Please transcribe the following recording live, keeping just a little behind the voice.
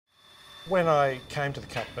When I came to the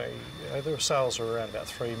company, their sales were around about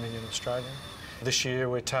 3 million Australian. This year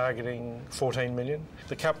we're targeting 14 million.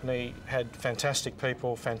 The company had fantastic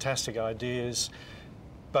people, fantastic ideas,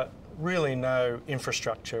 but really no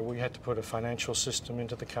infrastructure. We had to put a financial system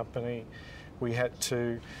into the company. We had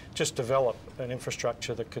to just develop an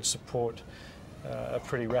infrastructure that could support a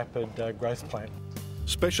pretty rapid growth plan.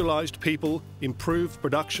 Specialised people, improved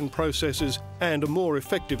production processes and a more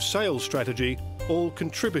effective sales strategy all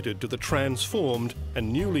contributed to the transformed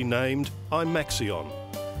and newly named Imaxeon.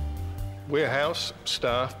 Warehouse,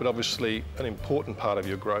 staff, but obviously an important part of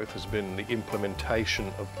your growth has been the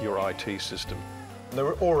implementation of your IT system.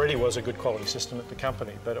 There already was a good quality system at the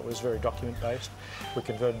company, but it was very document-based. We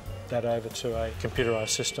converted that over to a computerised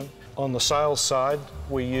system. On the sales side,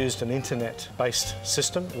 we used an internet-based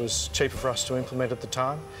system. It was cheaper for us to implement at the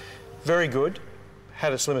time. Very good.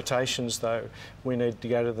 Had its limitations though. We needed to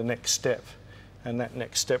go to the next step, and that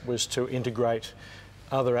next step was to integrate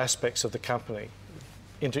other aspects of the company,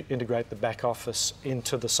 integrate the back office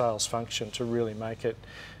into the sales function to really make it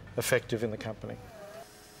effective in the company.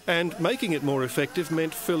 And making it more effective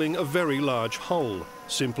meant filling a very large hole.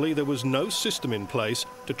 Simply, there was no system in place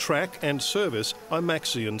to track and service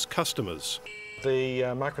Imaxeon's customers. The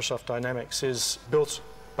Microsoft Dynamics is built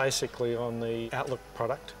basically on the Outlook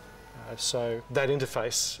product, so that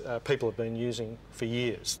interface people have been using for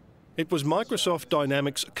years. It was Microsoft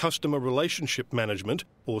Dynamics Customer Relationship Management,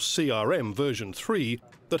 or CRM version 3,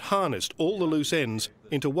 that harnessed all the loose ends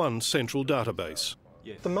into one central database.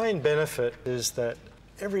 The main benefit is that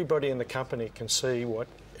everybody in the company can see what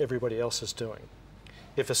everybody else is doing.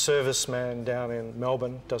 If a serviceman down in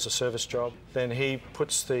Melbourne does a service job, then he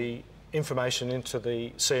puts the information into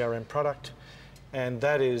the CRM product, and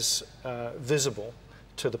that is visible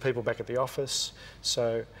to the people back at the office,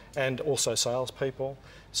 and also salespeople,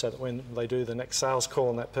 so that when they do the next sales call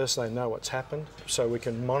on that person, they know what's happened. So we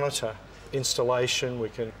can monitor installation, we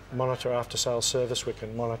can monitor after sales service, we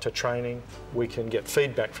can monitor training, we can get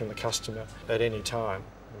feedback from the customer at any time.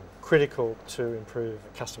 Critical to improve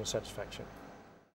customer satisfaction.